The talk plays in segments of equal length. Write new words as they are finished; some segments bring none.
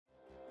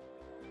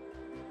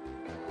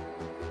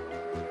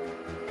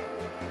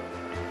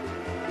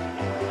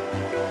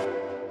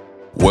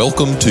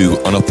Welcome to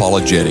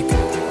Unapologetic,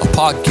 a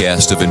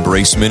podcast of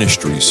Embrace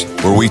Ministries,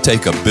 where we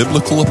take a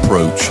biblical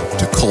approach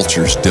to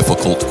culture's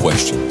difficult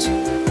questions.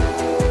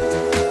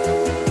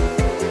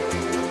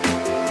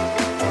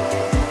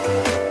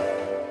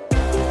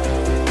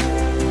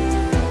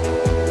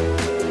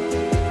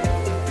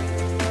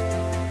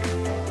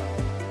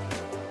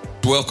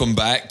 Welcome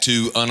back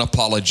to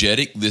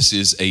Unapologetic. This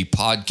is a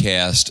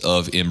podcast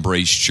of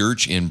Embrace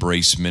Church,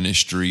 Embrace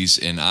Ministries,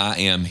 and I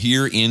am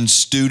here in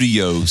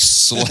studio /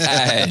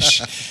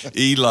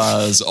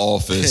 Eli's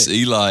office.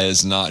 Eli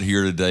is not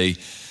here today,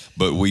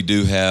 but we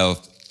do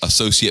have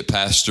Associate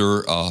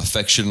Pastor,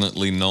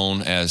 affectionately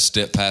known as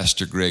Step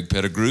Pastor Greg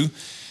Pettigrew,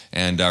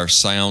 and our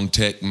sound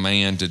tech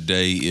man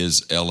today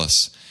is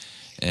Ellis.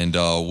 And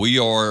we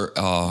are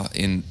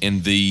in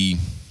the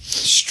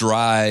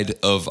stride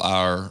of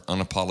our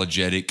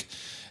unapologetic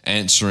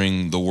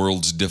answering the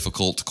world's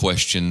difficult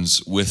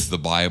questions with the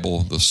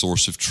Bible, the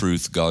source of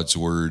truth, God's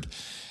Word.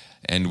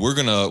 And we're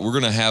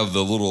gonna have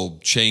the little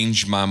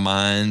change my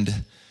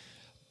mind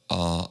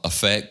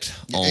effect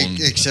on.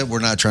 Except we're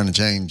not trying to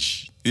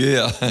change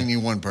any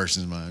one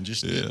person's mind.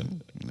 Just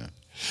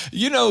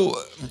You know,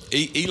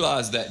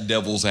 Eli's that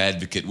devil's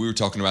advocate. We were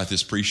talking about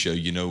this pre-show.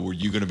 You know, were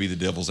you going to be the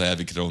devil's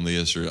advocate on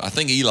this? Or I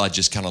think Eli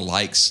just kind of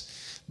likes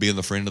being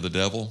the friend of the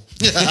devil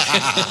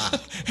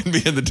and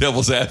being the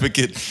devil's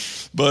advocate.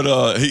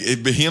 But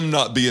him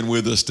not being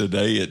with us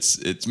today,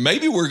 it's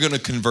maybe we're going to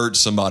convert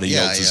somebody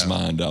else's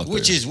mind out there.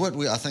 Which is what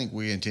I think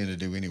we intend to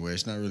do anyway.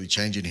 It's not really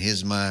changing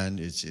his mind.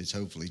 It's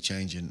hopefully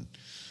changing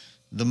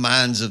the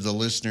minds of the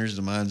listeners,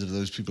 the minds of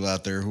those people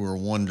out there who are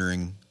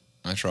wondering.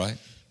 That's right.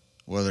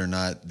 Whether or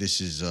not this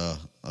is a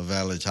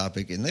valid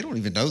topic. And they don't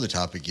even know the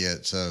topic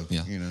yet. So,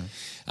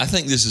 I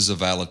think this is a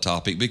valid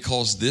topic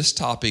because this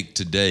topic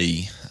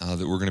today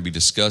that we're going to be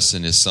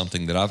discussing is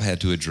something that I've had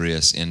to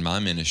address in my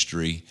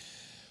ministry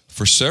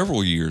for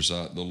several years.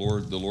 The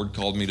Lord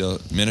called me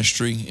to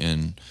ministry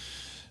in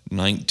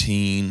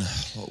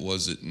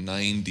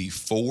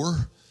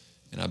 94,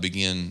 and I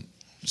began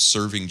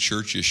serving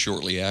churches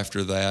shortly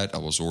after that. I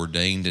was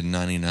ordained in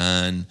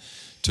 99,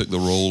 took the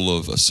role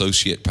of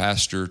associate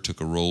pastor, took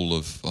a role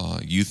of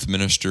youth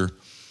minister,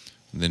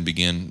 and then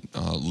began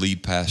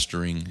lead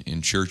pastoring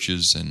in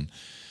churches. And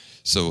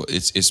so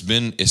it's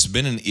been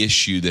an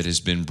issue that has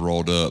been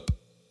brought up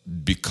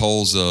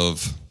because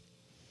of.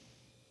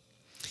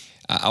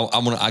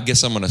 I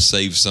guess I'm going to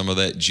save some of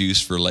that juice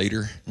for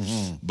later,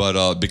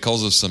 but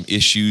because of some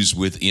issues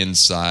with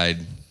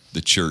inside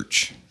the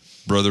church,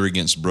 brother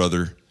against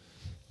brother,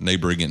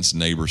 neighbor against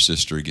neighbor,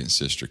 sister against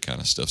sister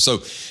kind of stuff.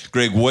 So,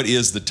 Greg, what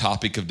is the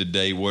topic of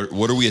today?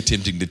 What are we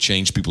attempting to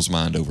change people's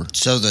mind over?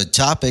 So the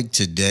topic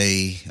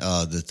today,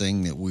 the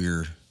thing that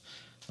we're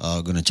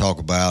going to talk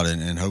about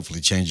and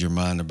hopefully change your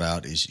mind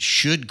about is,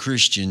 should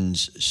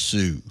Christians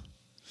sue?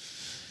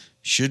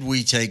 Should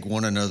we take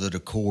one another to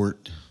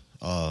court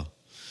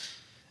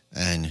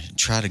and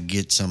try to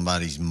get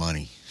somebody's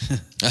money?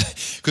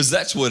 Because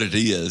that's what it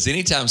is.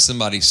 Anytime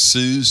somebody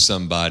sues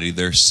somebody,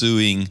 they're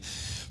suing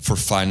for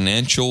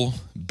financial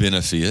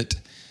benefit,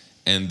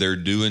 and they're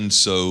doing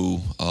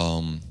so.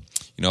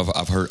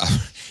 I've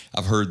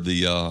heard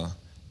the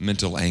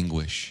mental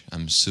anguish.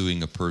 I'm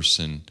suing a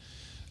person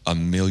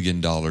 $1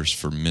 million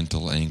for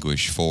mental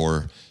anguish,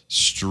 for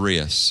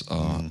stress.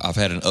 I've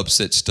had an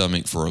upset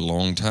stomach for a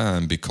long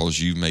time because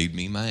you made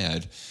me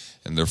mad,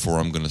 and therefore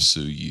I'm going to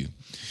sue you.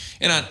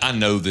 And I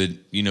know that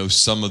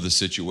some of the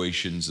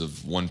situations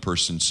of one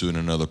person suing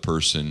another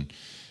person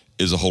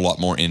is a whole lot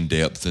more in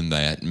depth than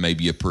that.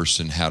 Maybe a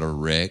person had a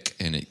wreck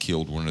and it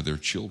killed one of their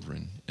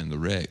children in the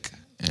wreck,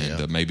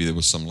 and maybe there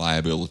was some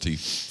liability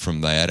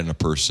from that, and a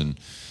person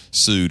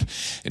sued.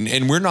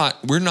 And we're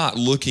not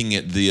looking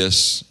at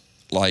this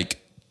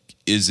like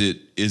is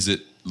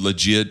it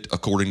legit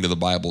according to the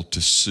Bible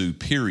to sue?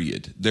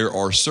 Period. There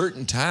are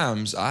certain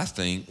times, I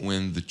think,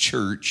 when the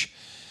church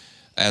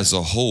as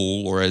a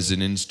whole or as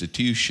an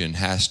institution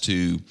has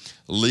to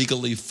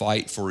legally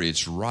fight for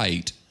its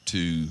right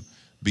to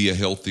be a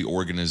healthy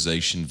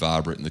organization,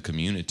 vibrant in the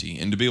community,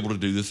 and to be able to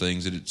do the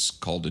things that it's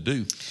called to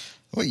do.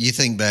 Well, you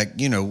think back,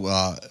 in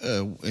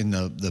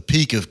the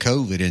peak of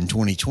COVID in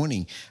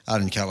 2020 out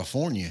in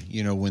California,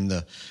 when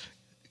the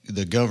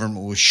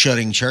government was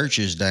shutting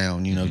churches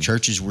down,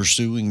 churches were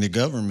suing the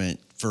government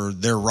for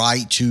their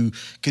right to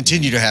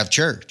continue to have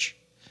church.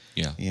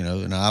 Yeah.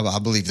 And I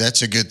believe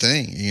that's a good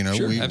thing.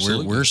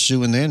 Sure, we're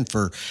suing them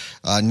for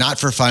not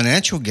for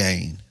financial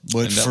gain,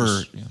 but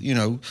for,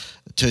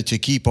 to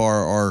keep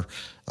our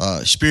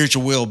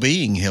spiritual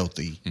well-being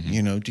healthy,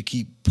 to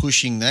keep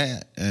pushing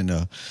that.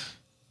 And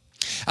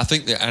I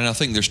think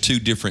there's two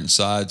different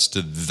sides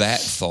to that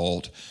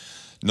thought.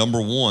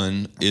 Number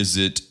one, is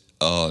it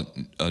a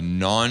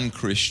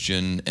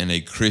non-Christian and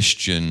a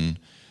Christian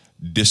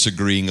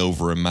disagreeing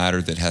over a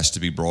matter that has to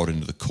be brought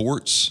into the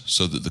courts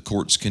so that the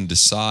courts can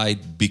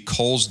decide,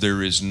 because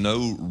there is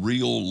no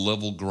real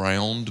level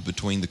ground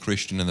between the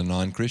Christian and the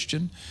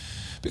non-Christian?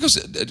 Because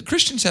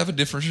Christians have a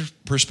different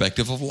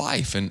perspective of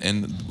life,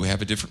 and we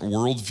have a different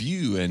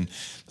worldview and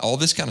all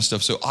this kind of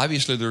stuff. So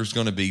obviously there's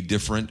going to be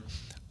different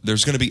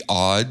there's going to be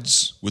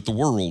odds with the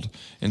world,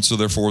 and so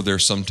therefore there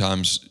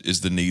sometimes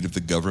is the need of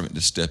the government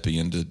to step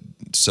in to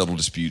settle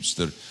disputes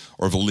that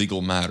are of a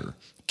legal matter.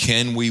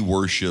 Can we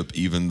worship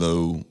even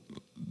though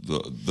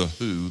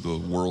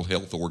the World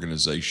Health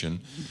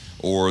Organization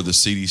or the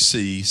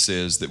CDC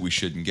says that we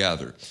shouldn't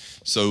gather?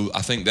 So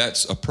I think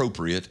that's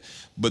appropriate.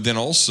 But then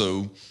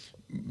also,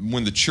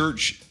 when the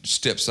church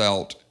steps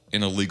out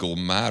in a legal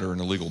matter, in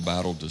a legal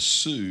battle to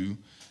sue,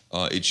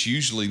 it's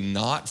usually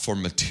not for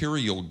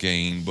material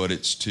gain, but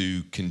it's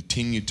to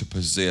continue to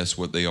possess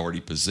what they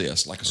already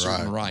possess, like a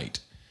certain right.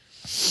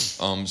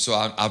 So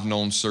I've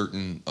known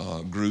certain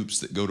groups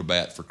that go to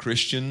bat for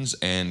Christians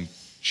and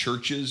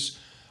churches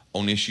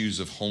on issues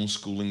of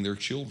homeschooling their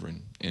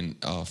children. And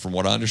from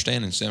what I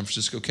understand, in San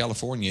Francisco,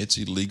 California, it's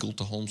illegal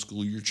to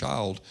homeschool your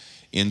child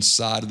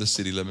inside of the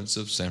city limits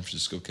of San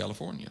Francisco,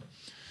 California.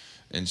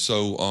 And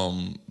so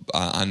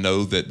I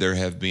know that there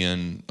have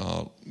been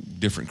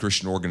different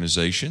Christian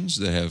organizations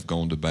that have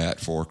gone to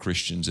bat for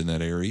Christians in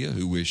that area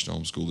who wish to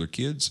homeschool their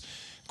kids.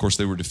 Of course,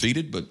 they were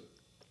defeated, but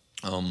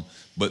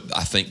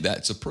I think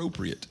that's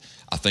appropriate.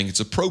 I think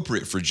it's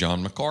appropriate for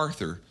John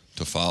MacArthur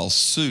to file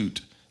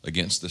suit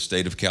against the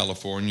state of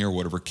California or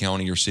whatever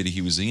county or city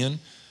he was in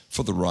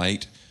for the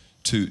right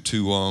to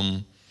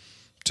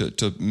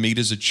meet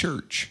as a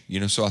church.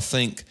 So I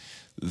think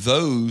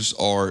those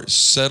are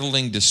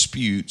settling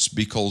disputes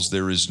because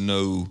there is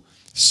no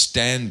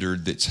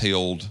standard that's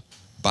held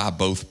by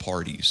both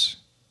parties.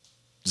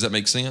 Does that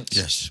make sense?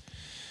 Yes.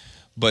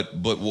 But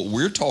what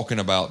we're talking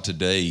about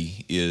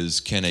today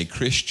is, can a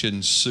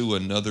Christian sue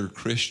another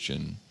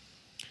Christian?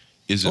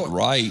 Is it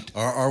right?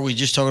 Are we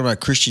just talking about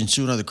Christians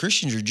suing other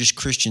Christians, or just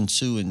Christians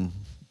suing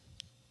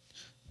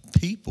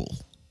people?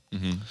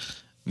 Mm-hmm.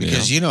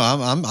 Because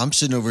I'm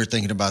sitting over here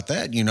thinking about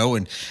that,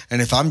 and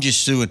if I'm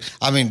just suing,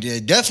 I mean,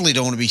 definitely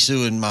don't want to be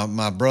suing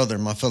my brother,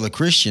 my fellow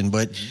Christian.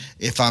 But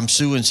if I'm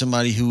suing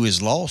somebody who is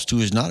lost, who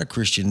is not a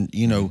Christian,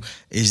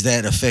 is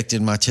that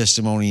affecting my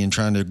testimony and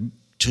trying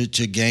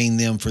to gain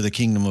them for the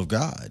kingdom of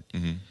God?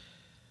 Mm-hmm.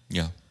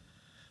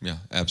 Yeah,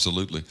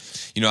 absolutely.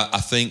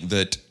 I think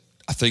that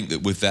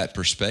with that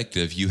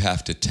perspective, you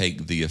have to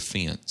take the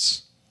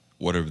offense,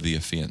 whatever the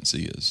offense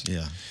is.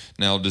 Yeah.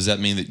 Now, does that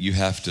mean that you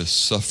have to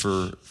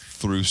suffer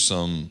through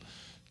some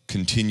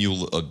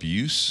continual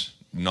abuse,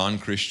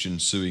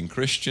 non-Christians suing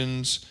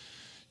Christians?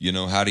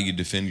 How do you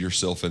defend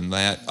yourself in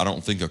that? I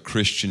don't think a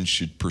Christian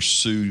should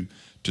pursue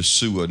to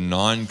sue a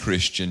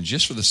non-Christian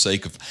just for the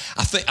sake of,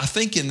 I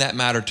think in that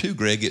matter too,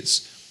 Greg,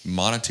 it's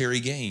monetary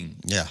gain.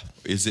 Yeah.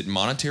 Is it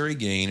monetary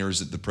gain, or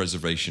is it the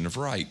preservation of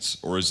rights,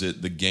 or is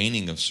it the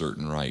gaining of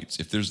certain rights?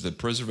 If there's the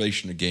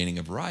preservation or gaining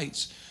of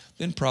rights,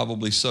 then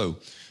probably so.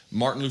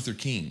 Martin Luther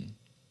King,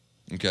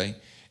 okay,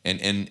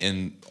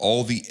 and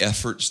all the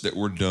efforts that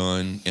were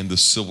done in the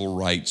civil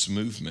rights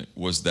movement,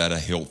 was that a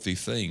healthy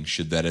thing?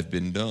 Should that have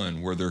been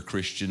done? Were there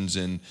Christians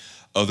in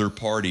other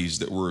parties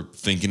that were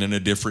thinking in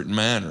a different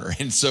manner?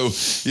 And so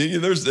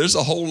there's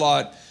a whole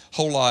lot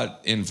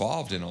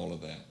involved in all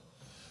of that.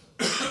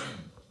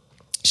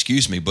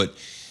 Excuse me, but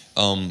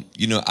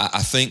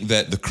I think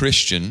that the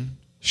Christian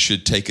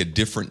should take a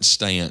different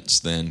stance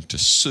than to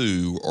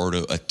sue or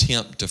to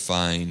attempt to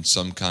find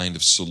some kind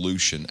of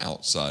solution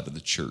outside of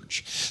the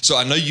church. So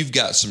I know you've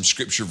got some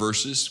scripture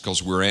verses,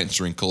 because we're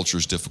answering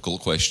culture's difficult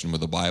question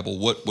with the Bible.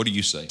 What do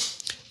you say?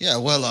 Yeah,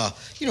 well,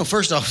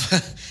 first off,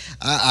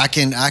 I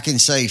can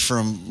say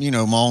from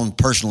my own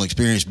personal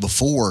experience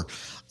before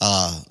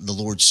the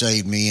Lord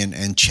saved me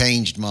and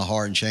changed my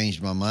heart and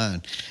changed my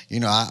mind.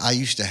 I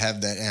used to have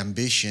that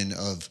ambition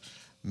of,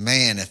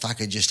 man, if I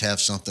could just have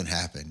something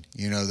happen,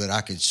 that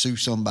I could sue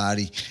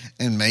somebody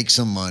and make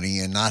some money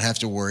and not have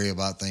to worry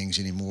about things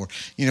anymore.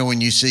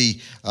 When you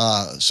see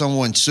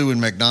someone suing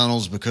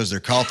McDonald's because their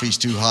coffee's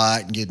too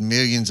hot and getting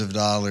millions of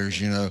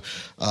dollars,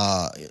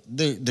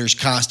 there's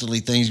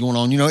constantly things going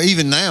on.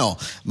 Even now,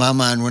 my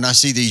mind, when I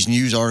see these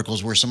news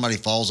articles where somebody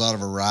falls out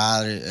of a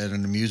ride at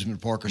an amusement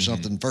park or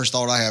something, first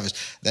thought I have is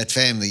that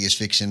family is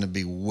fixing to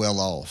be well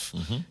off,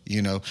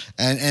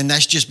 and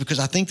that's just because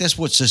I think that's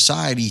what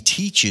society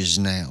teaches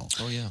now.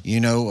 Oh yeah.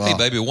 Hey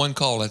baby, one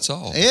call, that's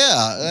all.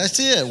 Yeah, that's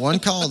it. One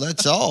call,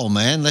 that's all,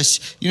 man.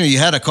 You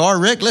had a car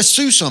wreck, let's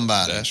sue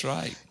somebody. That's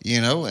right.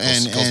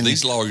 And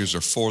these lawyers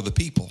are for the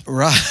people.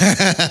 Right.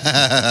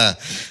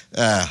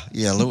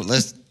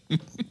 Let's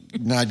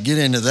not get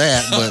into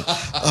that, but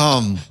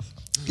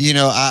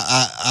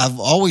I've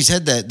always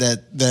had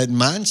that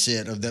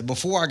mindset of that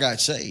before I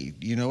got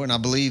saved, and I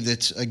believe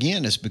it's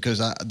because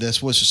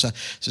that's what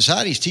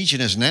society's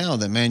teaching us now,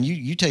 that, man,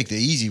 you take the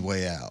easy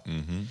way out.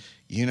 Mm-hmm.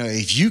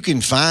 If you can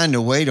find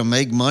a way to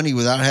make money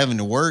without having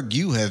to work,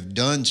 you have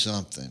done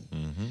something.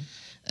 Mm-hmm.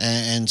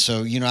 And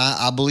so,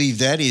 I believe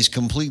that is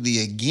completely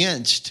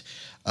against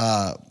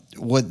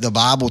what the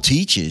Bible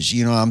teaches.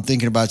 I'm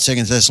thinking about 2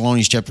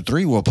 Thessalonians chapter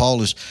 3, where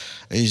Paul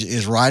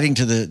is writing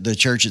to the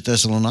church at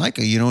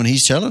Thessalonica, and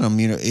he's telling them,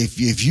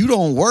 if you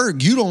don't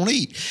work, you don't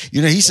eat.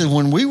 He said,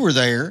 when we were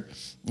there,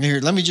 here,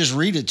 let me just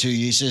read it to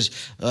you. He says,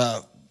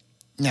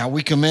 Now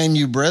we command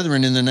you,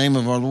 brethren, in the name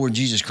of our Lord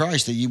Jesus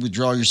Christ, that you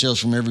withdraw yourselves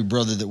from every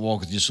brother that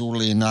walketh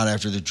disorderly, and not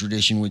after the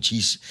tradition which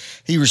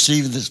he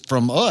received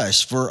from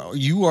us. For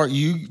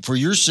for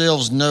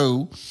yourselves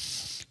know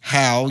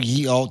how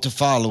ye ought to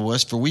follow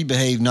us. For we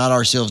behaved not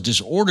ourselves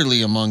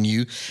disorderly among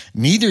you,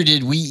 neither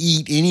did we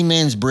eat any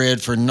man's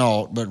bread for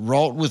naught, but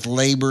wrought with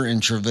labor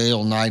and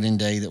travail night and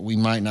day, that we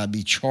might not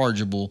be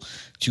chargeable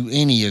to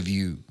any of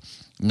you.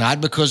 Not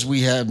because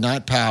we have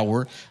not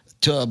power,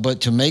 but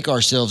to make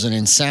ourselves an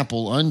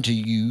ensample unto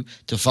you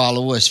to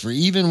follow us. For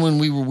even when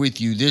we were with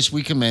you, this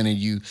we commanded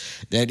you,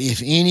 that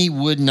if any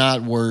would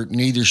not work,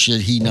 neither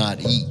should he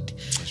not eat.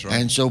 That's right.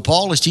 And so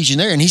Paul is teaching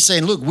there, and he's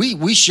saying, look,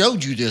 we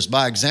showed you this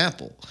by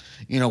example.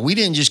 We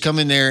didn't just come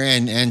in there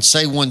and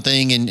say one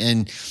thing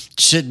and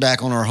sit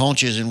back on our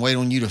haunches and wait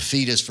on you to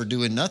feed us for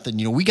doing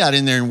nothing. We got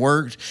in there and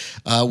worked.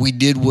 We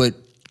did what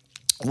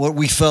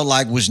we felt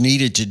like was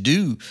needed to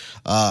do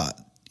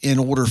in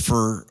order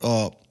for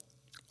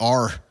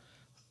our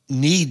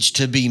needs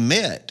to be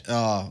met,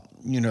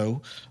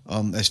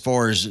 as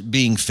far as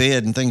being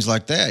fed and things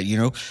like that.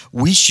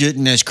 We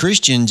shouldn't, as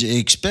Christians,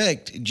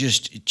 expect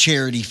just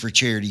charity for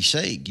charity's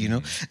sake.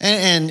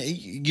 And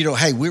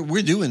hey,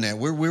 we're doing that.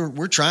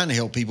 We're trying to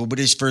help people, but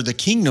it's for the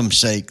kingdom's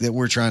sake that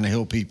we're trying to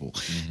help people.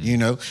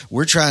 Mm-hmm.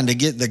 We're trying to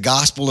get the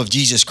gospel of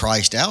Jesus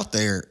Christ out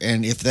there,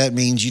 and if that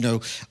means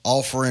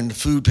offering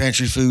food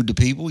pantry food to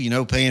people,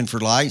 paying for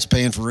lights,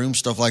 paying for rooms,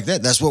 stuff like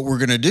that, that's what we're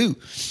going to do,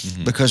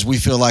 mm-hmm. because we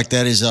feel like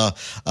that is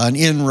an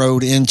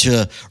inroad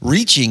into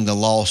reaching the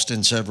lost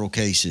in several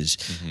cases.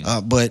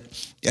 Mm-hmm. But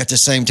at the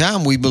same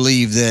time, we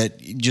believe that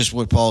just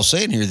what Paul's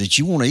saying here, that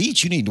you want to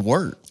eat, you need to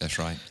work. That's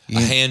right. A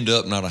hand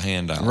up, not a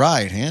handout.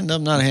 Right. Hand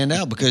up, not a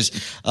handout, because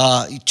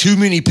too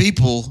many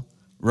people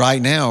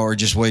right now are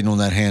just waiting on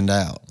that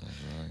handout.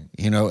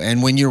 That's right.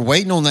 And when you're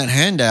waiting on that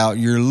handout,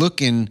 you're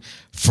looking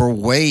for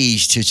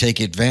ways to take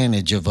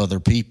advantage of other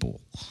people.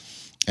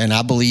 And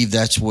I believe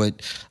that's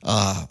what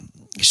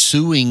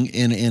suing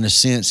in a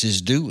sense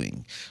is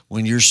doing.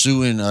 When you're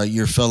suing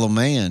your fellow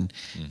man,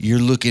 mm-hmm. you're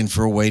looking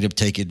for a way to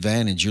take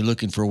advantage. You're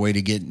looking for a way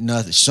to get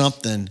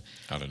something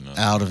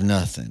out of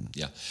nothing.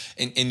 Yeah.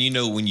 And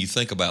when you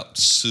think about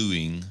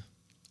suing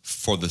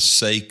for the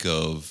sake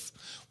of,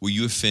 well,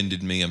 you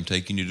offended me, I'm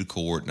taking you to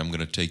court and I'm going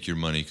to take your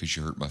money because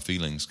you hurt my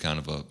feelings, kind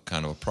of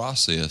a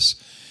process,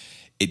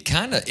 it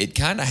kind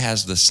of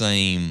has the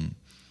same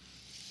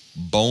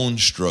bone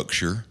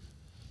structure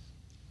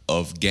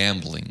of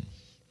gambling.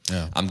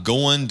 Yeah. I'm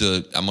going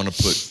to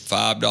put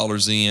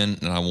 $5 in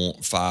and I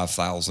want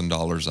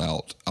 $5,000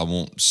 out. I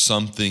want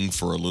something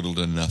for a little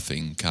to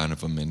nothing kind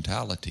of a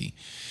mentality.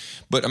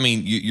 But I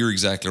mean, you're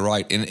exactly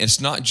right. And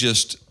it's not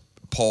just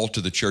Paul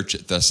to the church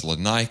at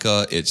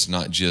Thessalonica. It's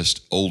not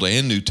just Old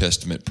and New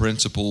Testament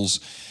principles.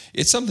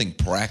 It's something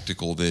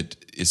practical that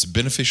is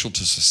beneficial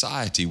to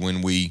society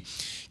when we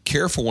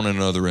care for one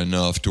another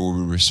enough to where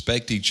we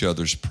respect each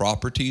other's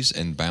properties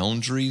and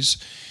boundaries,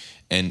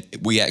 and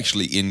we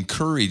actually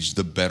encourage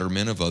the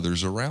betterment of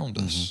others around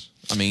us.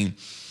 Mm-hmm. I mean,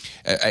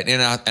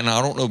 and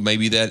I don't know,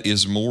 maybe that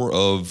is more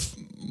of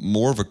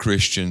a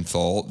Christian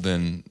thought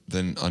than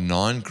a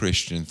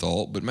non-Christian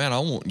thought. But man, I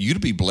want you to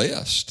be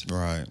blessed,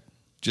 right?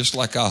 Just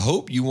like I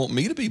hope you want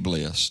me to be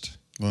blessed.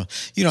 Well,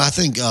 I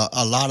think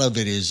a lot of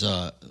it is,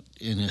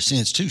 in a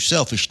sense, too,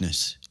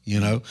 selfishness.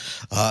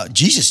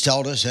 Jesus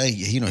taught us, hey,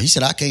 he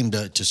said, I came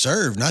to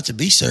serve, not to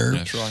be served.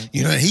 That's right.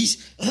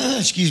 He's,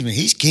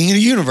 he's king of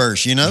the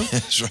universe,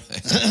 That's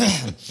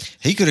right.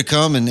 He could have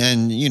come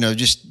and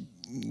just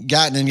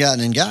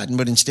gotten,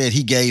 but instead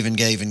he gave and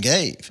gave and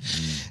gave.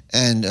 Mm.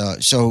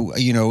 And so,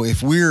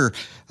 if we're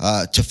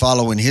to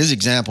follow in his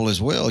example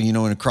as well, in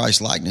a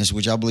Christ likeness,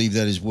 which I believe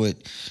that is what,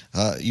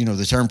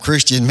 the term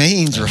Christian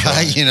means, right?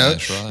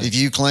 That's right. If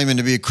you claiming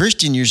to be a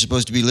Christian, you're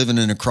supposed to be living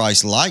in a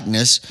Christ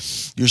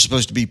likeness. You're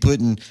supposed to be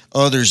putting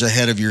others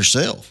ahead of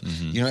yourself,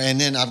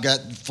 and then I've got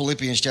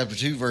Philippians chapter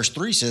 2, verse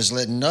 3 says,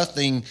 let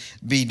nothing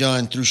be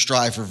done through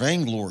strife or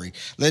vainglory.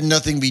 Let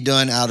nothing be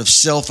done out of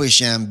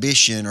selfish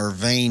ambition or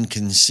vain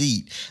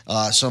conceit.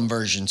 Some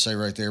versions say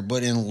right there,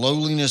 but in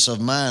lowliness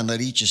of mind, let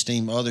each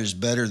esteem others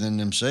better than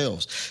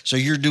themselves. So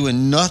you're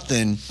doing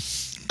nothing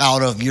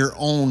out of your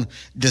own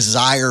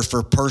desire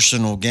for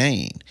personal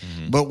gain.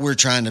 Mm-hmm. But we're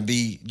trying to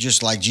be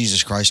just like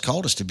Jesus Christ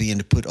called us to be, and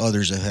to put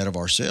others ahead of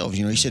ourselves.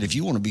 He said, if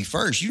you want to be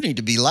first, you need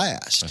to be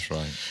last. That's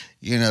right.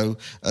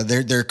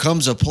 There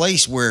comes a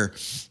place where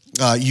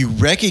you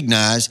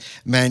recognize,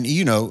 man,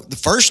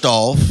 first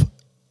off,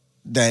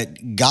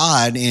 that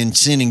God, in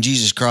sending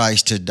Jesus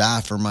Christ to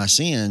die for my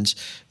sins,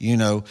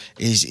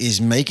 is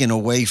making a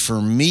way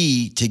for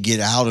me to get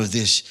out of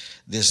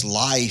this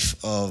life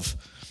of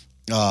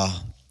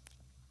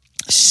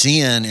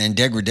sin and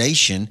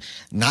degradation,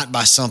 not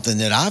by something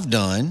that I've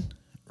done,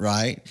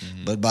 right?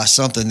 Mm-hmm. But by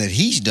something that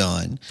he's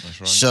done.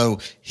 That's right. So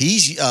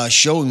he's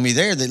showing me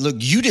there that, look,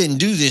 you didn't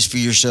do this for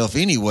yourself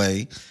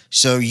anyway,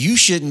 so you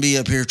shouldn't be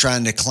up here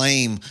trying to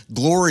claim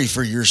glory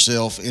for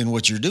yourself in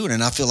what you're doing.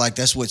 And I feel like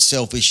that's what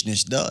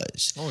selfishness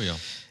does. Oh, yeah.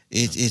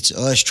 It's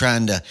us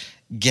trying to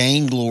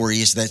gain glory.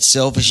 It's that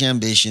selfish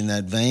ambition,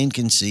 that vain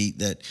conceit,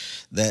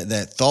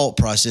 that thought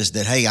process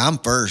that, hey, I'm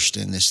first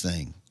in this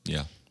thing.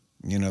 Yeah.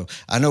 You know,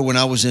 I know when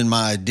I was in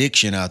my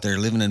addiction out there,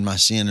 living in my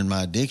sin and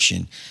my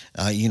addiction,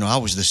 I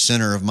was the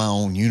center of my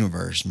own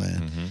universe,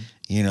 man. Mm-hmm.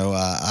 You know,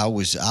 I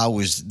was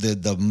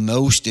the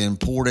most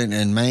important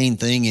and main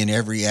thing in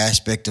every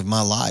aspect of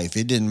my life.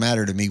 It didn't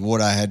matter to me what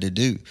I had to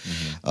do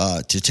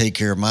to take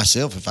care of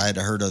myself. If I had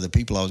to hurt other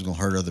people, I was going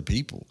to hurt other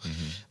people.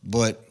 Mm-hmm.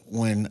 But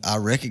when I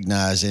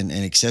recognized and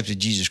accepted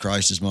Jesus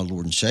Christ as my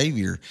Lord and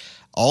Savior,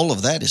 all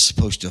of that is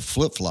supposed to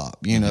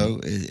flip-flop. You know,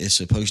 it's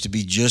supposed to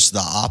be just the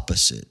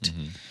opposite.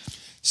 Mm-hmm.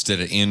 Instead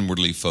of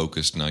inwardly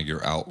focused, now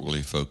you're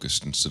outwardly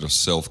focused. Instead of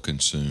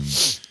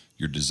self-consumed,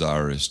 your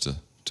desire is to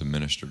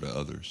minister to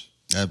others.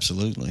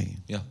 Absolutely.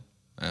 Yeah.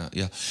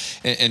 Yeah.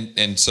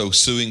 And so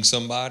suing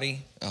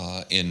somebody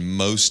in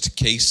most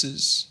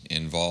cases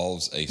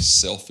involves a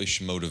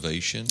selfish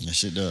motivation.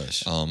 Yes, it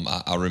does.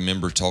 I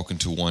remember talking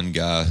to one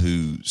guy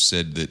who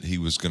said that he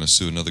was going to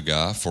sue another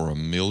guy for $1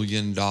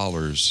 million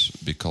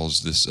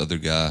because this other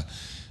guy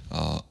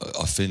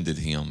offended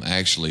him.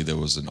 Actually, there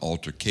was an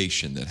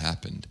altercation that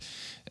happened.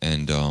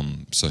 And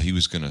so he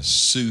was going to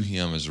sue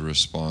him as a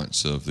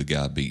response of the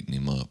guy beating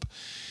him up.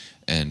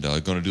 And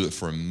going to do it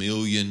for $1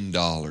 million.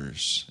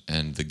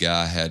 And the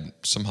guy had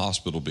some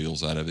hospital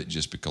bills out of it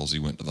just because he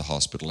went to the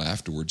hospital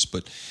afterwards.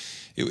 But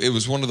it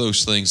was one of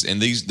those things.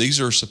 And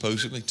these are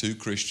supposedly two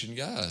Christian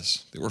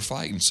guys that were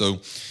fighting. So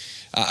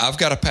I've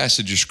got a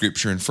passage of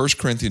Scripture in 1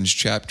 Corinthians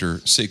chapter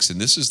 6. And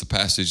this is the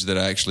passage that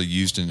I actually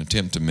used in an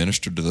attempt to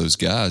minister to those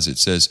guys. It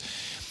says,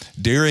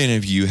 "Dare any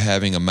of you,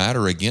 having a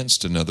matter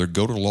against another,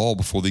 go to law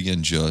before the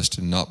unjust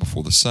and not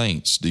before the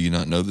saints? Do you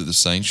not know that the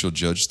saints shall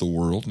judge the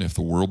world? And if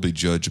the world be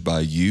judged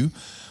by you,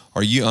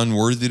 are you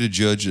unworthy to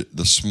judge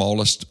the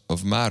smallest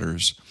of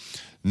matters?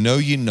 Know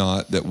ye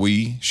not that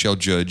we shall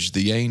judge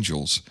the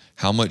angels?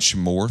 How much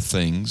more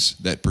things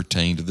that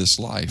pertain to this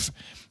life?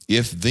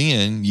 If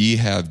then ye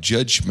have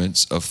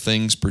judgments of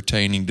things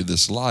pertaining to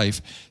this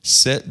life,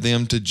 set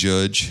them to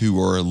judge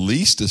who are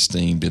least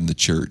esteemed in the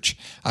church.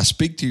 I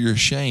speak to your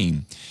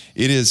shame.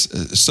 Is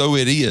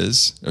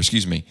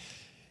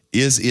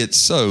it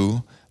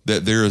so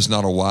that there is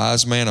not a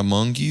wise man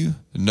among you?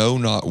 No,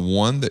 not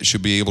one that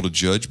should be able to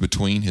judge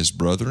between his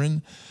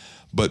brethren.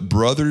 But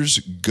brothers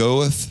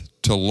goeth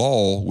to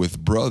law with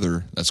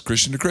brother," that's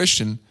Christian to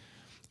Christian,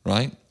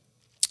 right?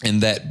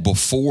 "And that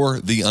before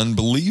the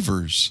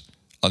unbelievers."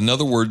 In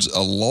other words,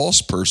 a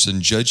lost person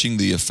judging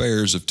the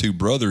affairs of two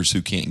brothers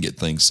who can't get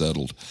things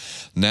settled.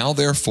 "Now,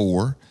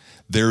 therefore,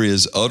 there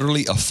is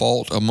utterly a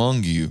fault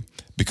among you,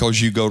 because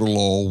you go to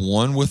law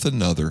one with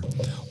another.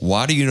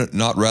 Why do you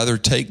not rather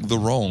take the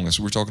wrong?" As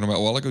we were talking about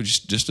a while ago,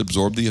 just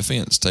absorb the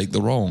offense, take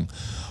the wrong.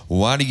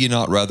 "Why do you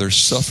not rather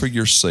suffer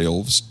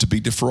yourselves to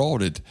be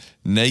defrauded?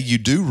 Nay, you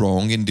do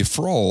wrong and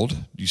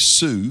defraud," you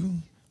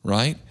sue,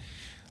 right?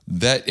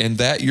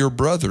 "That your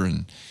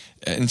brethren."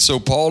 And so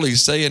Paul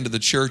is saying to the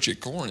church at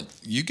Corinth,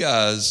 you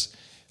guys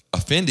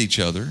offend each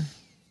other,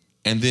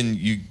 and then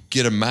you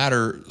get a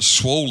matter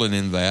swollen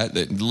in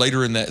that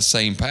later in that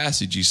same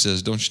passage he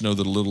says, "Don't you know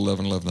that a little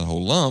leaven leaven the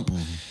whole lump?"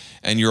 Mm-hmm.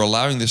 And you're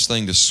allowing this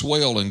thing to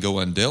swell and go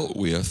undealt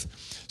with.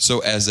 So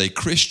as a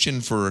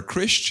Christian for a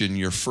Christian,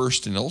 your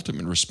first and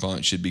ultimate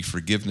response should be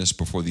forgiveness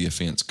before the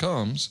offense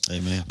comes.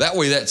 Amen. That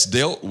way that's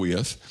dealt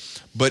with.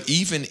 But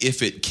even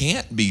if it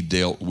can't be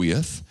dealt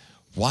with,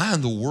 why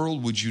in the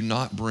world would you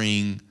not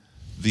bring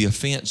the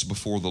offense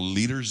before the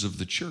leaders of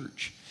the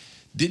church?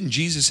 Didn't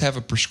Jesus have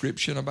a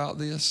prescription about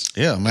this?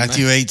 Yeah,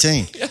 Matthew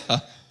 18. Yeah.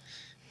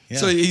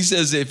 So he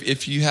says,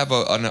 if you have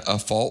a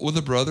fault with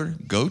a brother,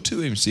 go to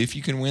him. See if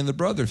you can win the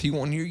brother. If he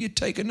won't hear you,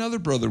 take another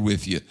brother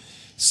with you.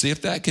 See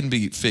if that can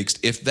be fixed.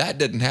 If that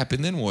doesn't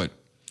happen, then what?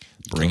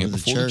 Bring it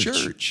before the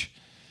church.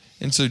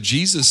 And so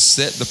Jesus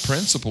set the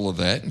principle of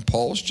that, and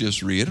Paul's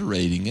just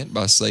reiterating it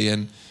by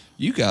saying,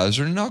 you guys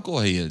are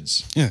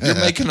knuckleheads. You're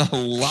making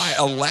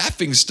a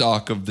laughing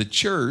stock of the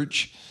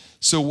church.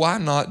 So why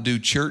not do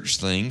church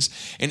things?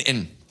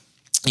 And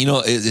you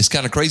know, it's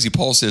kind of crazy.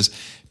 Paul says,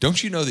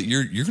 don't you know that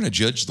you're going to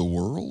judge the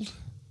world?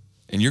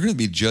 And you're going to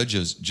be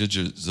judges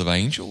of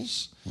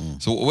angels?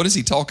 So what is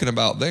he talking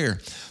about there?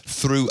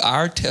 Through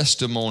our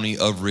testimony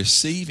of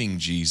receiving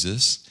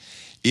Jesus,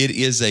 it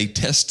is a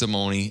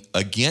testimony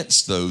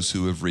against those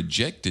who have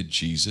rejected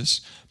Jesus,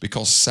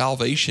 because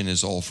salvation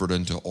is offered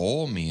unto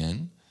all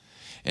men.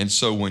 And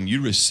so when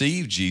you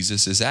receive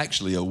Jesus, it's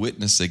actually a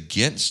witness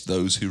against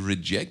those who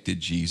rejected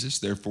Jesus.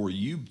 Therefore,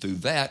 you through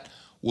that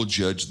will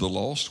judge the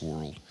lost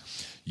world.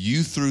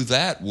 You through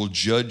that will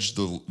judge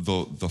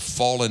the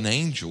fallen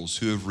angels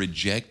who have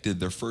rejected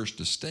their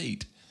first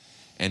estate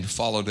and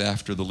followed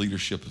after the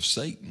leadership of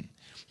Satan.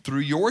 Through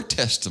your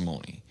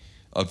testimony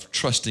of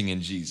trusting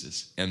in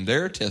Jesus and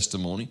their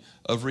testimony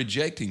of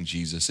rejecting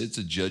Jesus, it's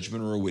a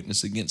judgment or a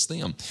witness against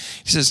them.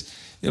 He says,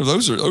 you know,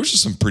 those are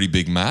some pretty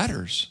big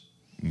matters.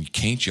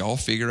 Can't y'all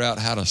figure out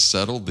how to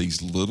settle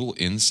these little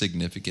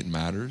insignificant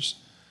matters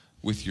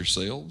with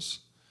yourselves?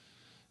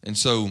 And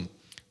so,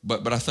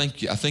 but I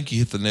think you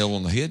hit the nail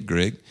on the head,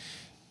 Greg.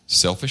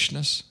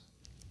 selfishness,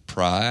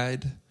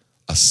 pride,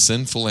 a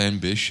sinful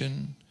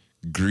ambition,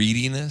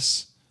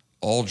 greediness,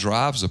 all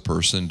drives a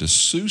person to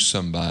sue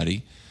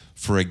somebody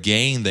for a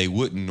gain they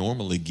wouldn't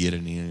normally get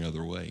in any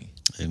other way.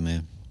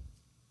 Amen.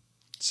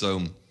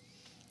 So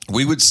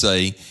we would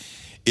say,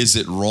 is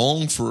it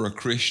wrong for a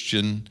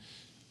Christian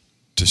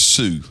to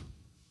sue?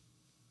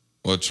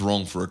 Well, it's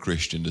wrong for a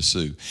Christian to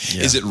sue.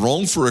 Yeah. Is it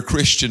wrong for a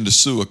Christian to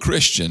sue a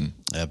Christian?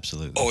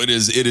 Absolutely. Oh, it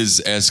is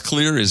as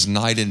clear as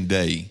night and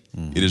day.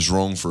 Mm-hmm. It is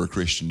wrong for a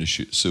Christian to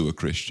sue a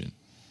Christian.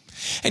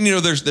 And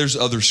there's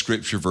other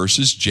scripture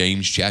verses.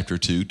 James chapter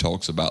 2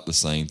 talks about the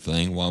same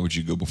thing. Why would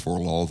you go before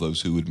law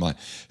those who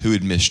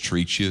would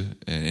mistreat you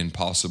and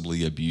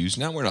possibly abuse?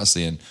 Now, we're not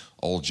saying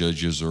all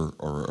judges are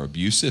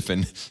abusive,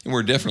 and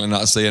we're definitely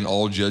not saying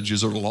all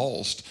judges are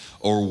lost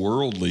or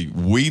worldly.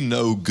 We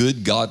know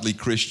good, godly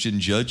Christian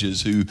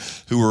judges who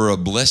are a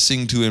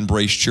blessing to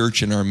Embrace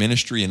Church and our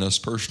ministry and us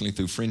personally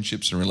through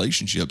friendships and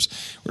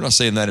relationships. We're not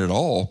saying that at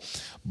all.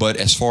 But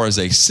as far as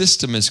a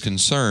system is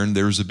concerned,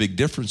 there's a big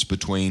difference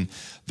between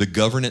the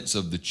governance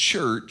of the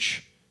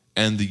church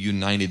and the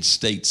United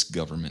States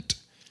government.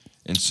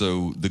 And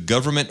so the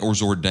government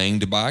was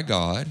ordained by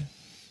God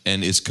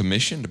and is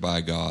commissioned by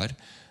God,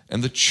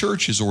 and the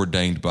church is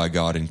ordained by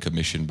God and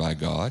commissioned by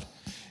God,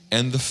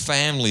 and the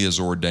family is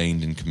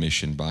ordained and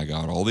commissioned by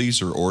God. All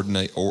these are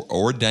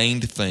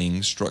ordained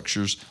things,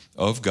 structures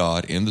of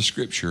God in the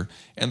Scripture,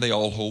 and they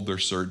all hold their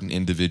certain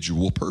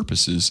individual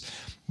purposes.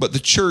 But the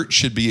church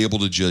should be able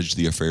to judge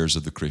the affairs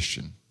of the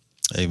Christian.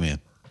 Amen.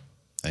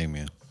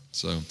 Amen.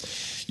 So,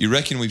 you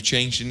reckon we've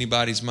changed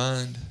anybody's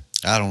mind?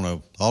 I don't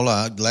know.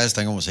 Last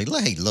thing I want to say,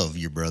 hey, love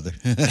your brother.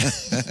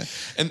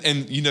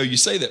 and you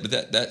say that, but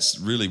that's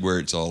really where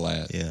it's all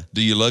at. Yeah.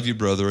 Do you love your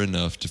brother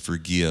enough to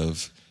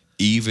forgive,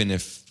 even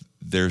if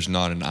there's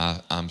not an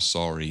I'm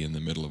sorry in the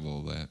middle of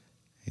all that?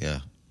 Yeah.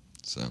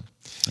 So,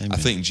 Amen. I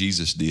think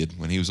Jesus did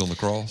when he was on the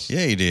cross.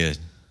 Yeah, he did.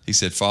 He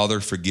said,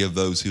 Father, forgive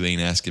those who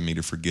ain't asking me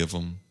to forgive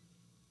them,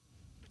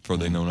 for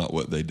they know not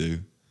what they do.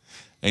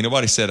 Ain't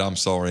nobody said, I'm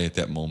sorry at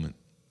that moment.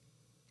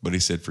 But he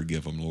said,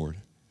 forgive them, Lord.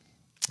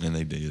 And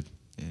they did.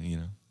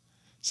 And,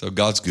 so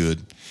God's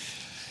good.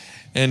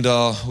 And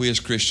we as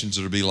Christians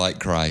are to be like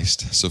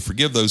Christ. So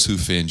forgive those who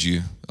offend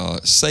you.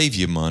 Save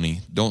you money.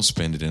 Don't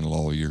spend it in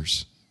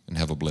lawyers. And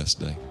have a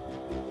blessed day.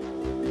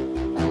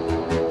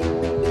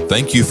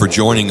 Thank you for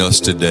joining us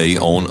today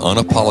on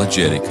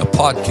Unapologetic, a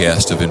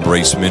podcast of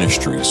Embrace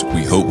Ministries.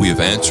 We hope we have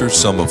answered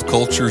some of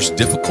culture's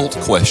difficult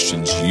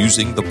questions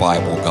using the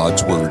Bible,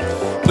 God's Word.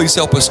 Please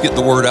help us get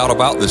the word out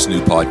about this new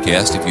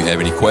podcast. If you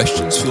have any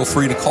questions, feel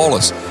free to call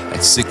us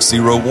at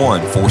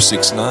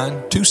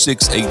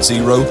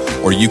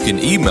 601-469-2680, or you can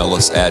email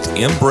us at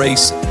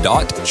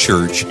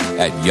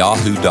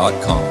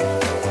embrace.church@yahoo.com.